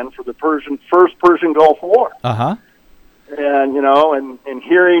plan for the first Persian Gulf War, and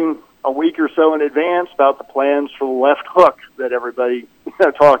hearing a week or so in advance about the plans for the left hook that everybody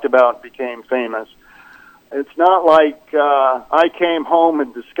talked about and became famous. It's not like I came home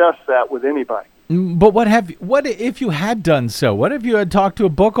and discussed that with anybody. But what if you had done so? What if you had talked to a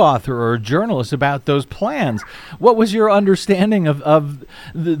book author or a journalist about those plans? What was your understanding of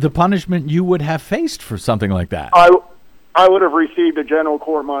the punishment you would have faced for something like that? I would have received a general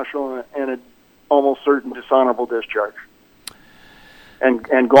court-martial and an almost certain dishonorable discharge,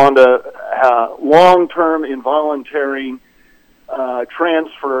 and gone to long-term involuntary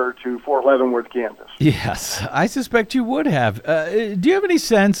transfer to Fort Leavenworth, Kansas. Yes, I suspect you would have. Do you have any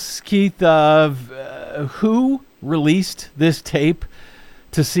sense, Keith, of who released this tape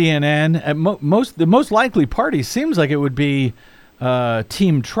to CNN? The most likely party seems like it would be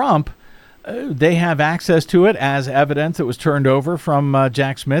Team Trump. They have access to it as evidence that was turned over from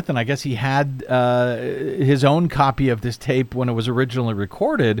Jack Smith, and I guess he had his own copy of this tape when it was originally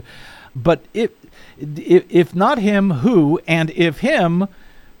recorded. But if not him, who? And if him,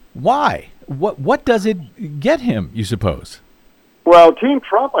 why? What does it get him, you suppose? Well, Team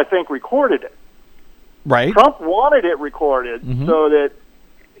Trump, I think, recorded it. Right. Trump wanted it recorded so that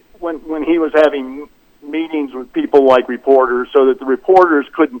when he was having meetings with people like reporters, so that the reporters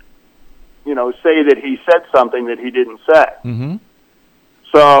couldn't, say that he said something that he didn't say. Mm-hmm.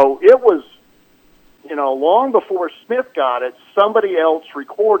 So it was, long before Smith got it, somebody else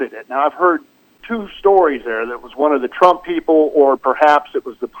recorded it. Now, I've heard two stories there. That was one of the Trump people, or perhaps it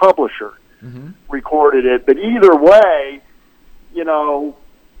was the publisher recorded it. But either way,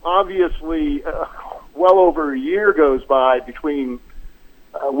 obviously, well over a year goes by between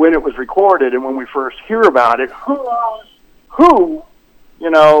when it was recorded and when we first hear about it. Who knows who,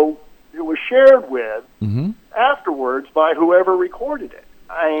 it was shared with afterwards by whoever recorded it.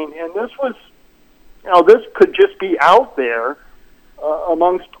 And this was, this could just be out there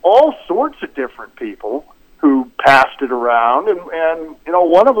amongst all sorts of different people who passed it around, and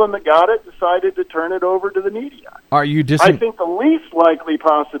one of them that got it decided to turn it over to the media. Are you I think the least likely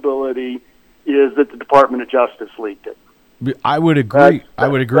possibility is that the Department of Justice leaked it. I would agree.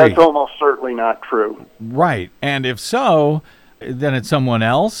 That's almost certainly not true. Right. And if so, then it's someone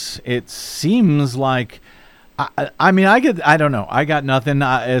else. It seems like, I don't know. I got nothing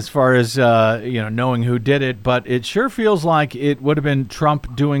as far as, knowing who did it, but it sure feels like it would have been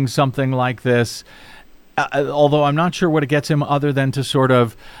Trump doing something like this. Although I'm not sure what it gets him other than to sort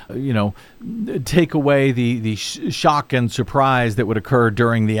of, take away the shock and surprise that would occur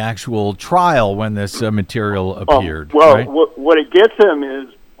during the actual trial when this material appeared. Right? What it gets him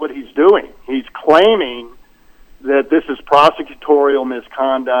is what he's doing. He's claiming that this is prosecutorial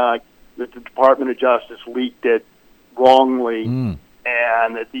misconduct, that the Department of Justice leaked it wrongly, and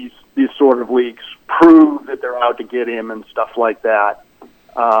that these sort of leaks prove that they're out to get him and stuff like that.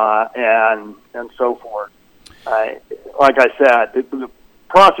 And so forth. Like I said, the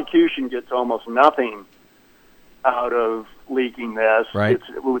prosecution gets almost nothing out of leaking this. Right.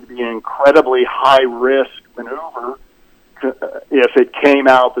 It would be an incredibly high-risk maneuver if it came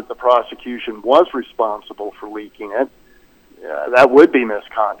out that the prosecution was responsible for leaking it. That would be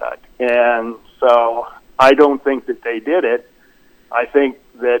misconduct. And so I don't think that they did it. I think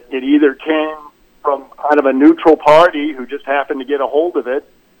that it either came from kind of a neutral party who just happened to get a hold of it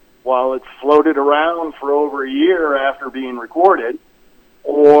while it floated around for over a year after being recorded,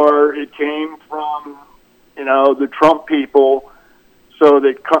 or it came from, the Trump people so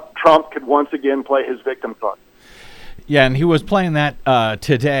that Trump could once again play his victim card. Yeah, and he was playing that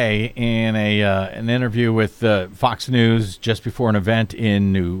today in an interview with Fox News just before an event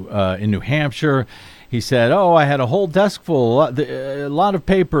in New Hampshire. He said, I had a whole desk full, a lot of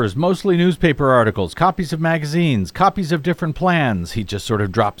papers, mostly newspaper articles, copies of magazines, copies of different plans. He just sort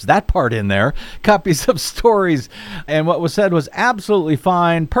of drops that part in there, copies of stories. And what was said was absolutely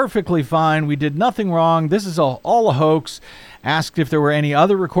fine, perfectly fine. We did nothing wrong. This is all a hoax. Asked if there were any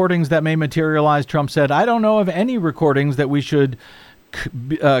other recordings that may materialize, Trump said, I don't know of any recordings that we should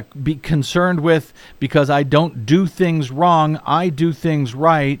be concerned with because I don't do things wrong. I do things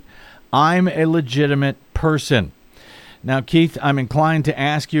right. I'm a legitimate person. Now, Keith, I'm inclined to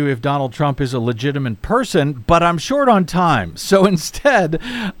ask you if Donald Trump is a legitimate person, but I'm short on time. So instead,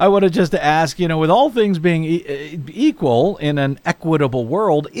 I want to just ask, with all things being equal in an equitable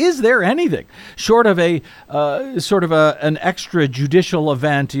world, is there anything short of an extrajudicial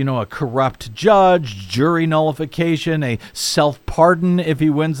event, a corrupt judge, jury nullification, a self-pardon if he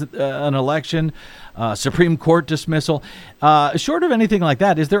wins an election, Supreme Court dismissal, short of anything like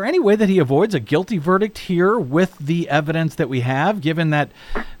that, is there any way that he avoids a guilty verdict here with the evidence that we have, given that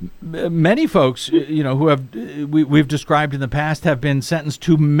many folks, who we've described in the past have been sentenced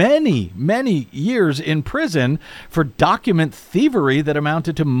to many, many years in prison for document thievery that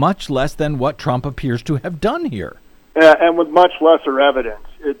amounted to much less than what Trump appears to have done here? And with much lesser evidence,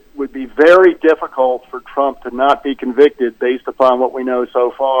 it would be very difficult for Trump to not be convicted based upon what we know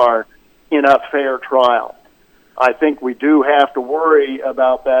so far in a fair trial. I think we do have to worry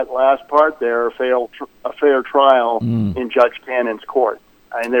about that last part there, a fair trial in Judge Cannon's court.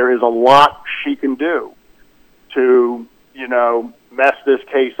 And there is a lot she can do to, mess this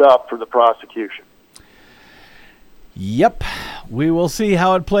case up for the prosecution. Yep. We will see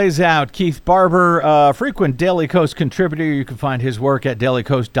how it plays out. Keith Barber, frequent Daily Kos contributor. You can find his work at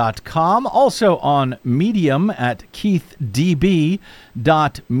dailykos.com. Also on Medium at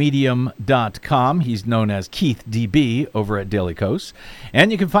keithdb.medium.com. He's known as Keith DB over at Daily Kos.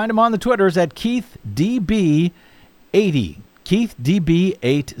 And you can find him on the Twitters at KeithDB80.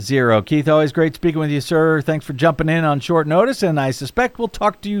 KeithDB80. Keith, always great speaking with you, sir. Thanks for jumping in on short notice, and I suspect we'll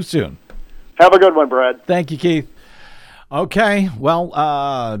talk to you soon. Have a good one, Brad. Thank you, Keith. Okay. Well,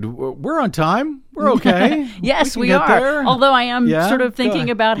 we're on time. We're okay. Yes, we are. There. Although I am sort of thinking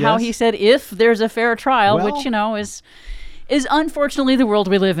about how he said if there's a fair trial, which, is unfortunately the world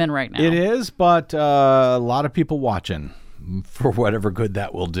we live in right now. It is, but a lot of people watching for whatever good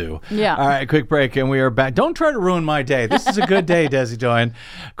that will do. Yeah. All right, quick break, and we are back. Don't try to ruin my day. This is a good day, Desi Doyen.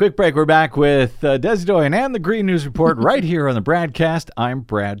 Quick break. We're back with Desi Doyen and the Green News Report right here on the BradCast. I'm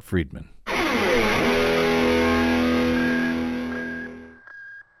Brad Friedman.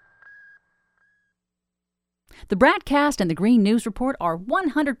 The BradCast and the Green News Report are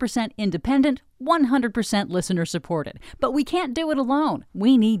 100% independent, 100% listener-supported. But we can't do it alone.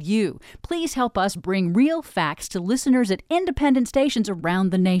 We need you. Please help us bring real facts to listeners at independent stations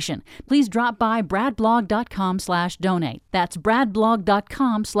around the nation. Please drop by bradblog.com/donate. That's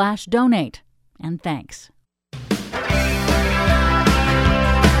bradblog.com/donate. And thanks.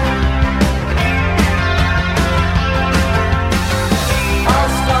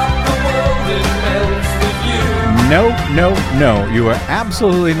 No. You are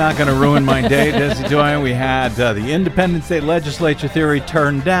absolutely not going to ruin my day, Desi Doyen. We had the independent state legislature theory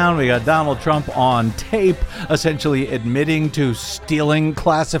turned down. We got Donald Trump on tape, essentially admitting to stealing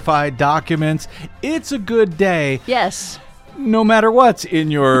classified documents. It's a good day. Yes. No matter what's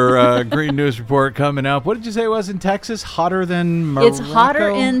in your Green News Report coming up. What did you say it was in Texas? Hotter than Morocco? It's hotter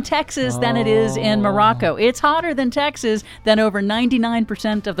in Texas than it is in Morocco. It's hotter than Texas than over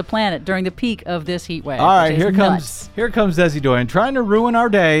 99% of the planet during the peak of this heat wave. All right, here comes Desi Doyen trying to ruin our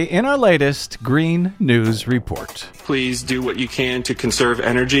day in our latest Green News Report. Please do what you can to conserve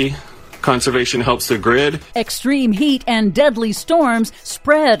energy. Conservation helps the grid. Extreme heat and deadly storms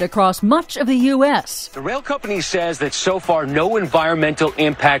spread across much of the U.S. The rail company says that so far no environmental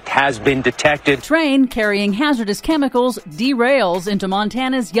impact has been detected. Train carrying hazardous chemicals derails into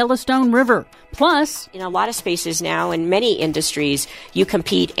Montana's Yellowstone River. Plus, in a lot of spaces now, in many industries, you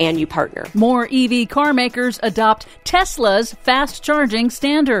compete and you partner. More EV car makers adopt Tesla's fast charging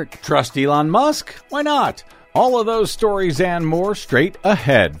standard. Trust Elon Musk? Why not? All of those stories and more straight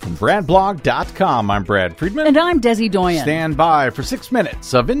ahead from BradBlog.com. I'm Brad Friedman. And I'm Desi Doyen. Stand by for 6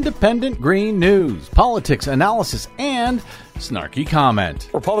 minutes of independent green news, politics, analysis, and snarky comment.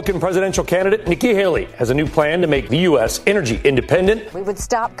 Republican presidential candidate Nikki Haley has a new plan to make the U.S. energy independent. We would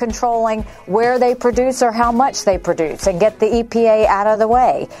stop controlling where they produce or how much they produce and get the EPA out of the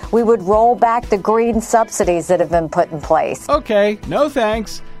way. We would roll back the green subsidies that have been put in place. Okay, no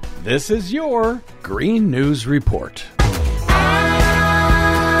thanks. This is your Green News Report. All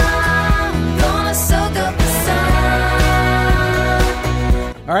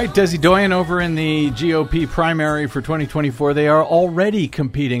right, Desi Doyen over in the GOP primary for 2024. They are already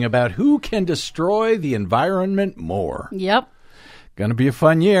competing about who can destroy the environment more. Yep. Going to be a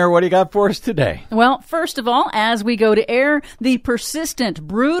fun year. What do you got for us today? Well, first of all, as we go to air, the persistent,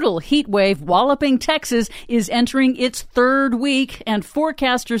 brutal heat wave walloping Texas is entering its third week, and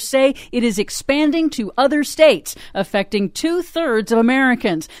forecasters say it is expanding to other states, affecting 2/3 of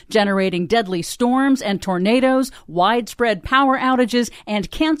Americans, generating deadly storms and tornadoes, widespread power outages, and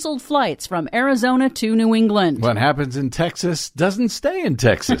canceled flights from Arizona to New England. What happens in Texas doesn't stay in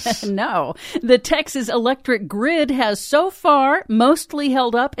Texas. No. The Texas electric grid has so far mostly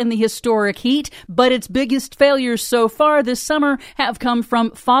held up in the historic heat, but its biggest failures so far this summer have come from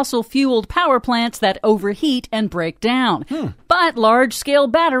fossil-fueled power plants that overheat and break down. But large-scale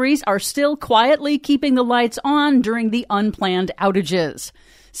batteries are still quietly keeping the lights on during the unplanned outages.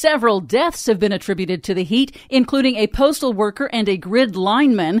 Several deaths have been attributed to the heat, including a postal worker and a grid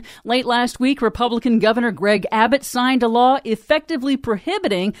lineman. Late last week, Republican Governor Greg Abbott signed a law effectively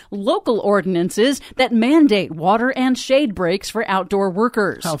prohibiting local ordinances that mandate water and shade breaks for outdoor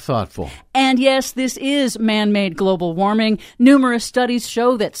workers. How thoughtful. And yes, this is man-made global warming. Numerous studies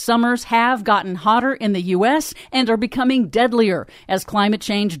show that summers have gotten hotter in the U.S. and are becoming deadlier as climate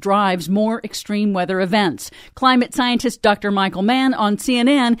change drives more extreme weather events. Climate scientist Dr. Michael Mann on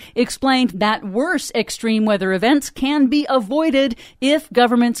CNN explained that worse extreme weather events can be avoided if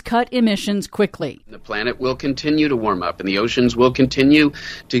governments cut emissions quickly. The planet will continue to warm up and the oceans will continue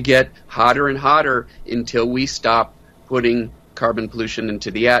to get hotter and hotter until we stop putting carbon pollution into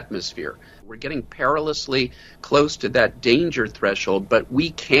the atmosphere. We're getting perilously close to that danger threshold, but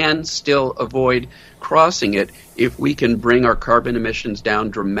we can still avoid crossing it if we can bring our carbon emissions down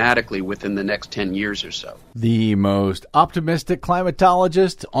dramatically within the next 10 years or so. The most optimistic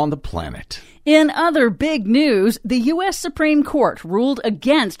climatologist on the planet. In other big news, the U.S. Supreme Court ruled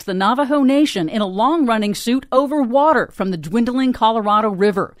against the Navajo Nation in a long-running suit over water from the dwindling Colorado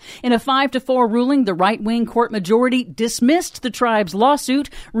River. In a 5-4 ruling, the right-wing court majority dismissed the tribe's lawsuit,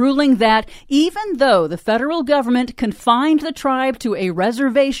 ruling that even though the federal government confined the tribe to a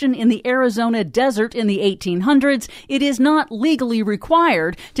reservation in the Arizona desert in the 1800s, it is not legally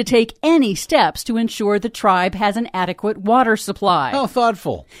required to take any steps to ensure the tribe has an adequate water supply. How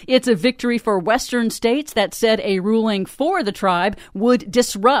thoughtful. It's a victory for Western states that said a ruling for the tribe would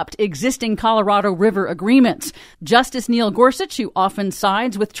disrupt existing Colorado River agreements. Justice Neil Gorsuch, who often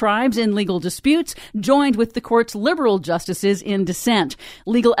sides with tribes in legal disputes, joined with the court's liberal justices in dissent.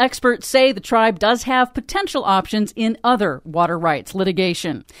 Legal experts say the tribe does have potential options in other water rights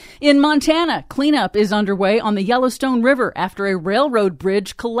litigation. In Montana, cleanup is underway on the Yellowstone River after a railroad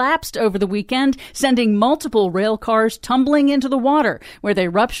bridge collapsed over the weekend, sending multiple rail cars tumbling into the water, where they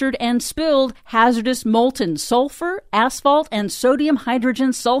ruptured and spilled hazardous molten sulfur, asphalt, and sodium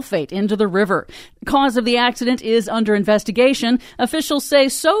hydrogen sulfate into the river. The cause of the accident is under investigation. Officials say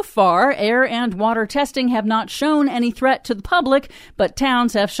so far, air and water testing have not shown any threat to the public, but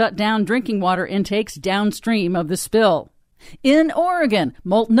towns have shut down drinking water intakes downstream of the spill. In Oregon,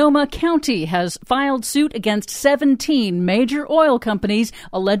 Multnomah County has filed suit against 17 major oil companies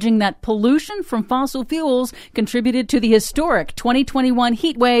alleging that pollution from fossil fuels contributed to the historic 2021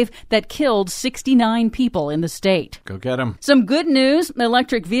 heat wave that killed 69 people in the state. Go get them. Some good news.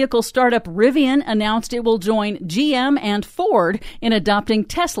 Electric vehicle startup Rivian announced it will join GM and Ford in adopting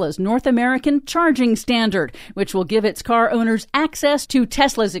Tesla's North American charging standard, which will give its car owners access to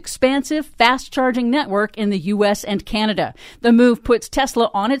Tesla's expansive fast charging network in the U.S. and Canada. The move puts Tesla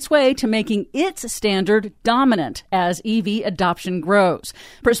on its way to making its standard dominant as EV adoption grows.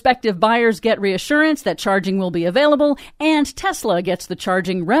 Prospective buyers get reassurance that charging will be available, and Tesla gets the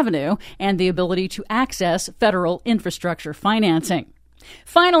charging revenue and the ability to access federal infrastructure financing.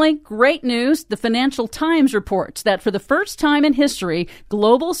 Finally, great news. The Financial Times reports that for the first time in history,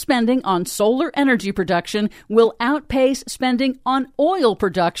 global spending on solar energy production will outpace spending on oil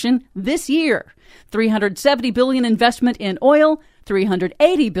production this year. $370 billion investment in oil,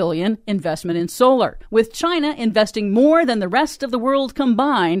 $380 billion investment in solar, with China investing more than the rest of the world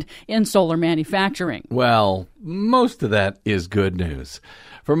combined in solar manufacturing. Well, most of that is good news.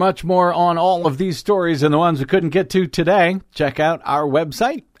 For much more on all of these stories and the ones we couldn't get to today, check out our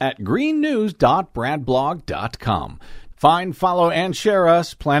website at greennews.bradblog.com. Find, follow, and share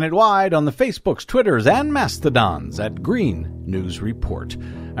us planet-wide on the Facebooks, Twitters, and Mastodons at Green News Report.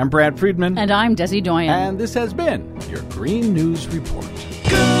 I'm Brad Friedman. And I'm Desi Doyen. And this has been your Green News Report.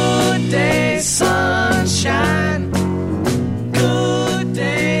 Good day, sunshine. Good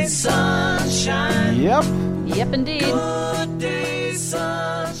day, sunshine. Yep. Yep, indeed. Good day,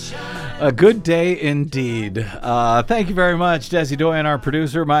 sunshine. A good day indeed. Thank you very much, Desi Doyen, our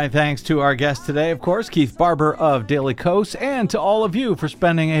producer. My thanks to our guest today, of course, Keith Barber of Daily Kos, and to all of you for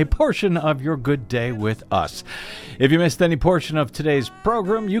spending a portion of your good day with us. If you missed any portion of today's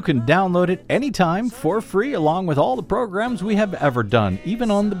program, you can download it anytime for free, along with all the programs we have ever done,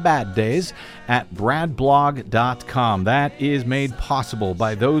 even on the bad days, at bradblog.com. That is made possible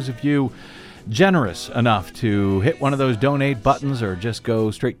by those of you generous enough to hit one of those donate buttons or just go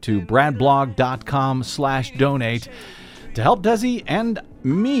straight to bradblog.com/donate to help Desi and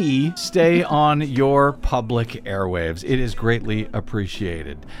me stay on your public airwaves. It is greatly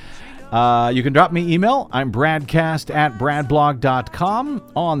appreciated. You can drop me email. I'm bradcast@bradblog.com.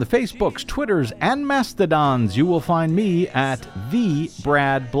 On the Facebooks, Twitters, and Mastodons, you will find me at the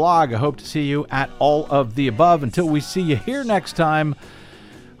Brad Blog. I hope to see you at all of the above. Until we see you here next time,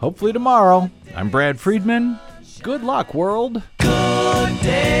 hopefully tomorrow, I'm Brad Friedman. Good luck, world.